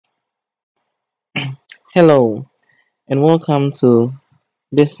Hello and welcome to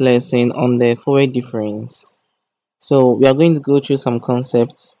this lesson on the Fourier difference. So we are going to go through some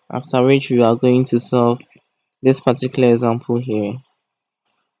concepts after which we are going to solve this particular example here.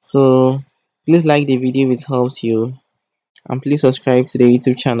 So please like the video if it helps you and please subscribe to the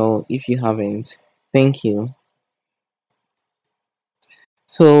YouTube channel if you haven't. Thank you.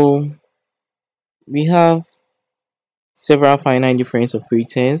 So we have several finite difference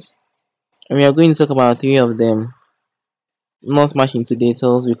operators and we are going to talk about three of them, not much into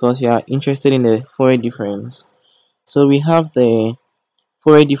details because you are interested in the Fourier difference. So we have the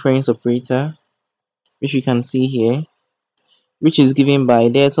Fourier difference operator, which you can see here, which is given by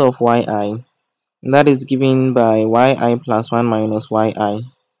delta of yi, and that is given by yi plus 1 minus yi.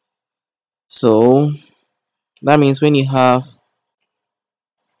 So that means when you have,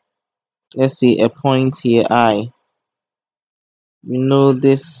 let's say, a point here I, we know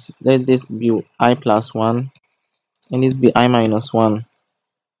this, let this be I plus 1 and this be I minus 1.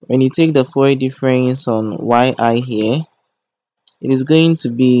 When you take the Fourier difference on yi here, it is going to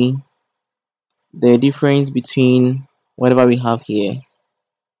be the difference between whatever we have here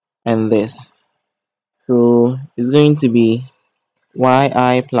and this. So it's going to be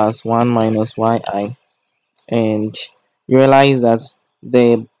yi plus 1 minus yi, and you realize that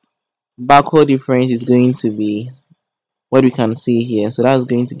the backward difference is going to be what we can see here. So that's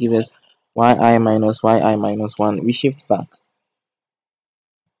going to give us yi minus 1. We shift back.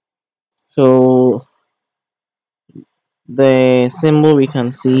 So the symbol we can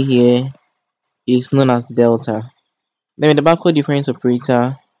see here is known as delta. Then with the backward difference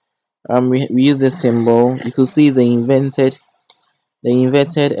operator, we use this symbol. You could see the inverted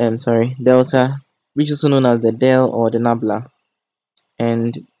delta, which is also known as the del or the nabla.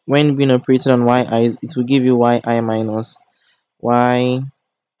 And when being operated on yi, it will give you yi minus y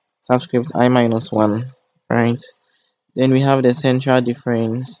subscript I minus 1, right? Then we have the central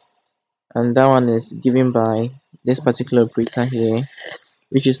difference, and that one is given by this particular operator here,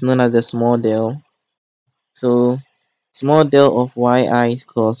 which is known as the small del. So small del of yi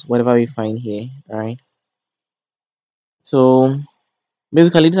equals whatever we find here, right? So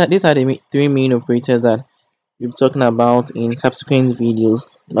basically these are the three main operators that we'll be talking about in subsequent videos,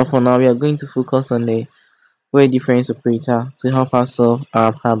 but for now we are going to focus on the Fourier difference operator to help us solve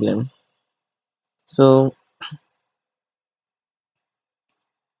our problem. So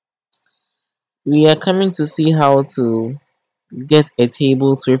we are coming to see how to get a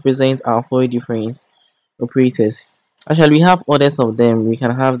table to represent our Fourier difference operators. Actually, we have orders of them. We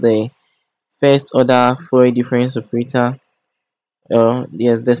can have the first order Fourier difference operator,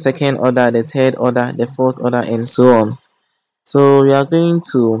 the second order, the third order, the fourth order, and so on. So we are going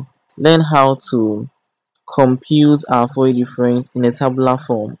to learn how to compute our Fourier difference in a tabular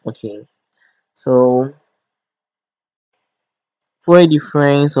form. Okay, so Fourier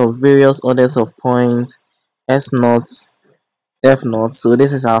difference of various orders of points s naught, f naught. So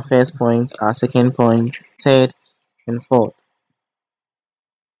this is our first point, our second point, third, and fourth.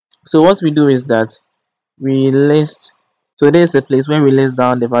 So what we do is that we list. So there's a place where we list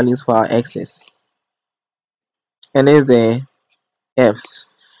down the values for our x's, and there's the f's,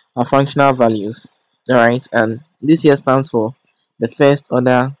 our functional values. All right, and this here stands for the first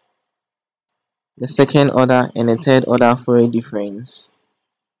order, the second order, and the third order Fourier difference.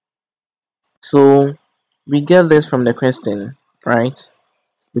 So we get this from the question, right?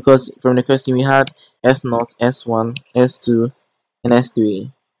 Because from the question we had S0, S1, S2, and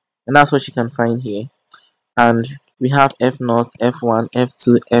S3, and that's what you can find here. And we have F0, F1,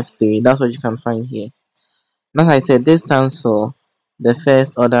 F2, F3. That's what you can find here. And as I said, this stands for the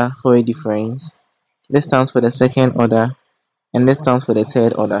first order Fourier difference. This stands for the second order, and this stands for the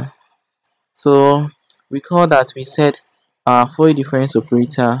third order. So recall that we said our Fourier difference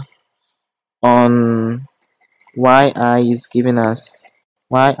operator on yi is giving us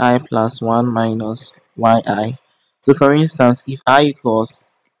yi plus 1 minus yi. So for instance, if I equals,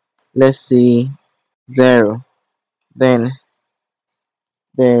 let's say, 0, then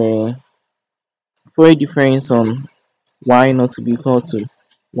the Fourier difference on y naught to be equal to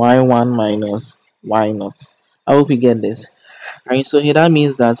y1 minus y naught. I hope you get this. Alright, so here that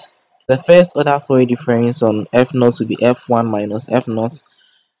means that the first order Fourier difference on f naught will be f1 minus f naught.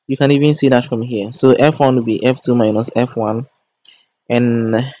 You can even see that from here. So f1 will be f2 minus f1,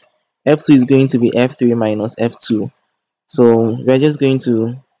 and f2 is going to be f3 minus f2. So we're just going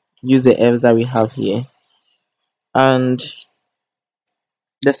to use the f's that we have here, and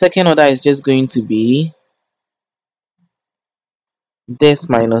the second order is just going to be this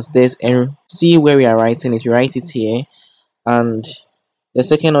minus this, and see where we are writing it. You write it here, and The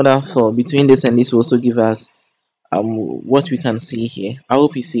second order for between this and this will also give us what we can see here. I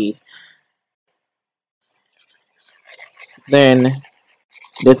hope you see it. Then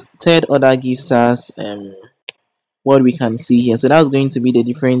the third order gives us what we can see here. So that's going to be the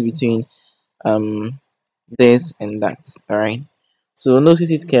difference between um this and that. All right. So notice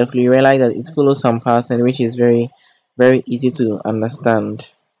it carefully. Realize that it follows some pattern which is very easy to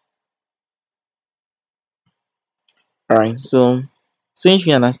understand. All right. So since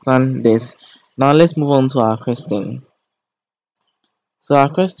we understand this, now let's move on to our question. So our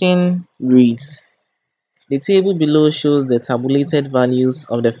question reads: the table below shows the tabulated values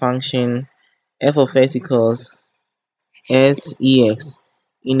of the function f of x equals sex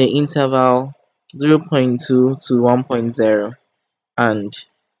in the interval 0.2 to 1.0, and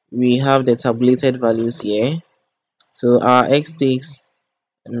we have the tabulated values here. So our x takes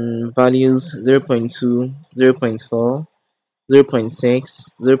values 0.2, 0.4, 0.6,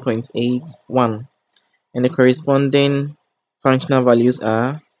 0.8, 1, and the corresponding functional values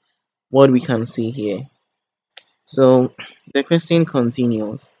are what we can see here. So the question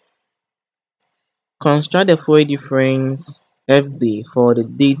continues: construct the Fourier difference fd for the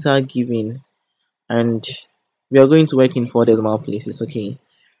data given, and we are going to work in 4 decimal places. Okay,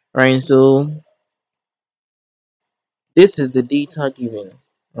 right? So this is the data given,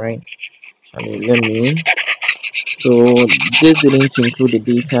 right? Let me. So this didn't include the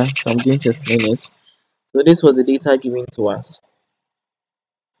data, so I'm going to explain it. So this was the data given to us.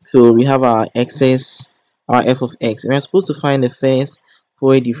 So we have our x's, our f of x. And we're supposed to find the first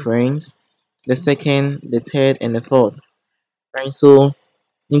Fourier difference, the second, the third, and the fourth. Right? So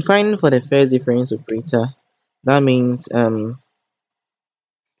in finding for the first difference operator, that means we're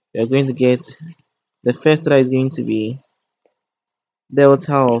going to get the first order is going to be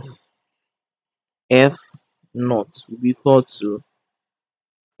delta of f naught will be equal to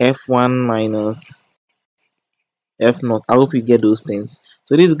f1 minus f naught. I hope you get those things.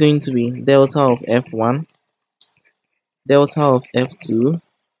 So this is going to be delta of f1, delta of f2,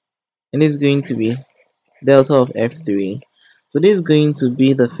 and this is going to be delta of f3. So this is going to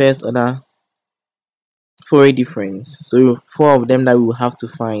be the first order Fourier difference. So 4 of them that we will have to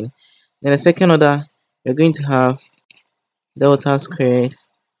find. Then the second order, we're going to have delta squared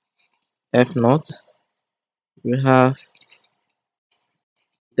f naught. We have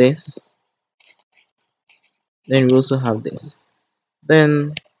this. Then we also have this.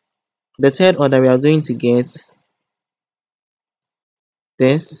 Then the third order, we are going to get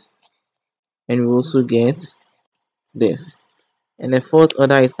this, and we also get this. And the fourth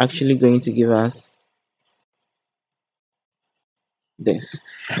order is actually going to give us this,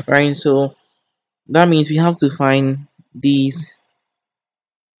 right? So that means we have to find these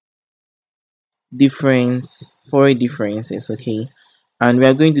difference Fourier differences, okay, and we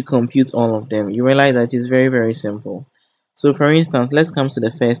are going to compute all of them. You realize that it's very simple. So for instance, let's come to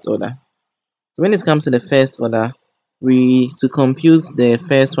the first order. When it comes to the first order, we to compute the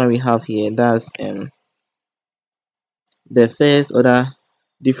first one we have here, that's the first order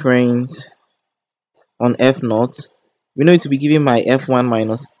difference on f naught. We know it to be given by f1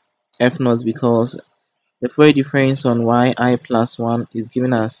 minus f naught because the Fourier difference on yi plus 1 is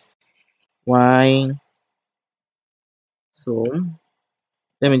given as y. So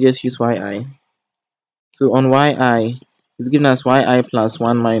let me just use yi. So on yi is given as yi plus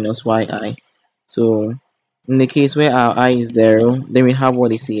 1 minus yi. So in the case where our I is 0, then we have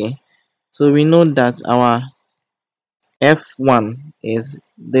what is here. So we know that our f1 is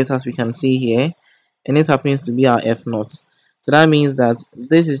this, as we can see here, and this happens to be our f naught. So that means that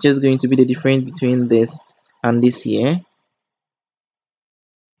this is just going to be the difference between this and this here,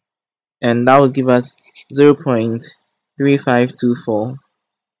 and that would give us 0.3524.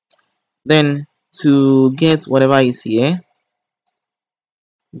 Then to get whatever is here,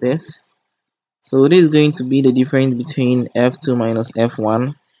 this, so this is going to be the difference between f2 minus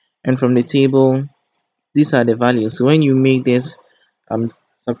f1, and from the table these are the values. So when you make this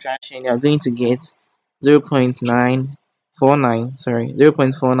subtraction, you are going to get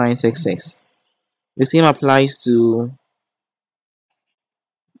 0.4966. The same applies to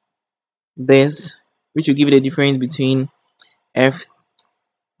this, which will give you the difference between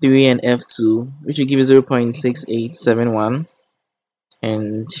f3 and f2, which will give you 0.6871,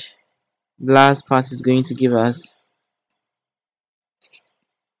 and the last part is going to give us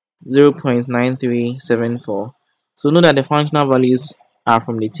 0.9374. So know that the functional values are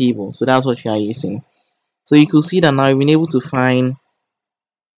from the table, so that's what we are using. So you could see that now we've been able to find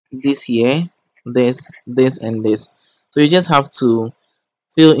this here, this, and this. So you just have to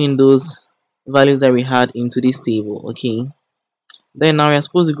fill in those values that we had into this table, okay. Then now we are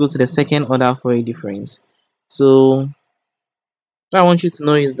supposed to go to the second order Fourier difference. So what I want you to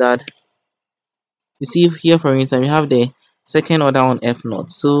know is that you see here, for instance, we have the second order on F naught.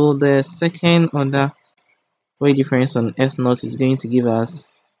 So the second order Fourier difference on S naught is going to give us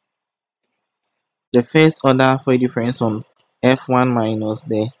the first order Fourier difference on F1 minus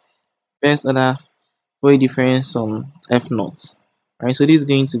the first order Fourier difference on F naught. Right, so this is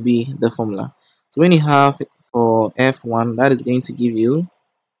going to be the formula. So when you have for F1, that is going to give you,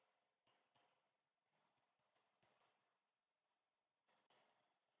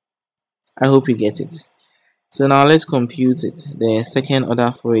 I hope you get it. So now let's compute it, the second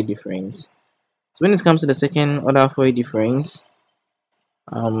order Fourier difference. So when it comes to the second order Fourier difference,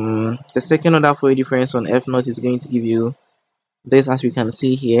 the second order Fourier difference on F naught is going to give you this, as we can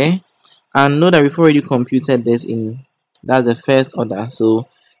see here. And know that we've already computed this in, that's the first order, so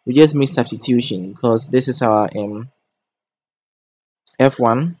we just make substitution because this is our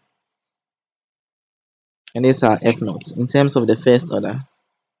F1 and this is our F naught in terms of the first order.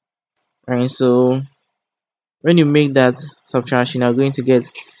 Right, so when you make that subtraction, you're going to get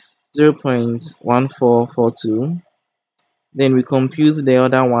 0.1442. Then we compute the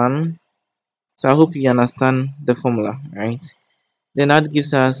other one. So I hope you understand the formula, right? Then that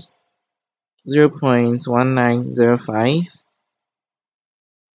gives us 0.1905.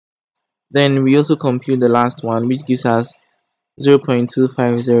 Then we also compute the last one, which gives us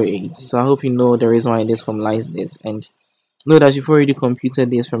 0.2508. So I hope you know the reason why this formula is this, and know that you've already computed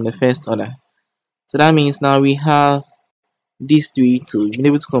this from the first order. So that means now we have these three too. You've been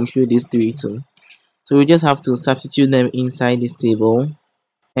able to compute these three too. So we just have to substitute them inside this table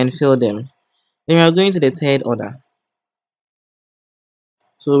and fill them. Then we are going to the third order.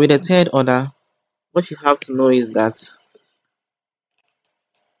 So with the third order, what you have to know is that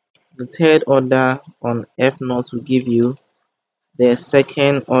the third order on F naught will give you the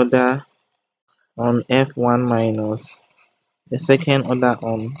second order on F1 minus the second order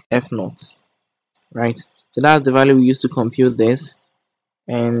on F naught, right? So that's the value we use to compute this,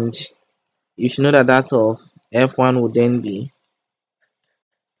 and you should know that that of F1 would then be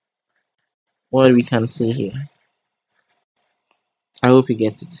what we can see here. I hope you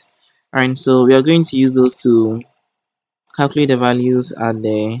get it. Alright, so we are going to use those to calculate the values at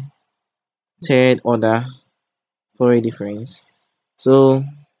the third order Fourier difference. So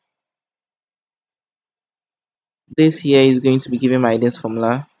this here is going to be given by this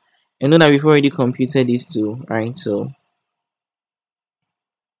formula. And know that we've already computed these two, right? So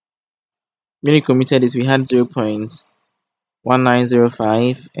when we computed this, we had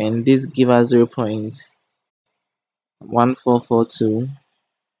 0.1905, and this give us 0.1442.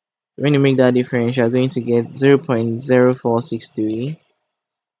 When you make that difference, you're going to get 0.0463,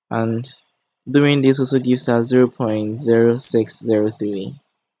 and doing this also gives us 0.0603.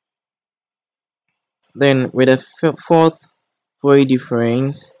 Then with the fourth Fourier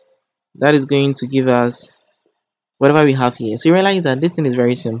difference, that is going to give us whatever we have here. So you realize that this thing is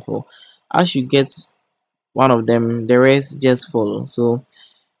very simple. As you get one of them, the rest just follow. So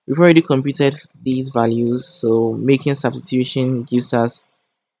we've already computed these values, so making substitution gives us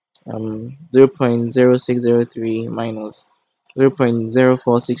 0.0603 minus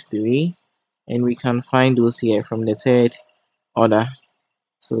 0.0463, and we can find those here from the third order,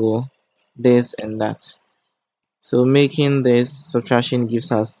 so this and that. So making this subtraction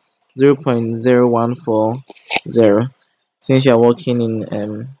gives us 0.0140, since we are working in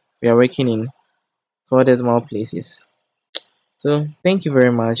 4 decimal places. So thank you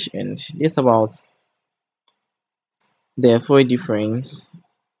very much, and this about the Fourier difference,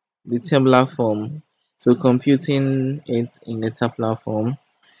 the tabular form. So computing it in the tabular form.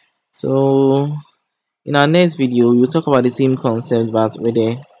 So in our next video, we'll talk about the same concept but with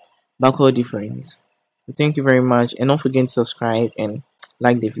a backward difference. Thank you very much, and don't forget to subscribe and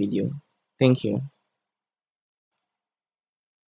like the video. Thank you.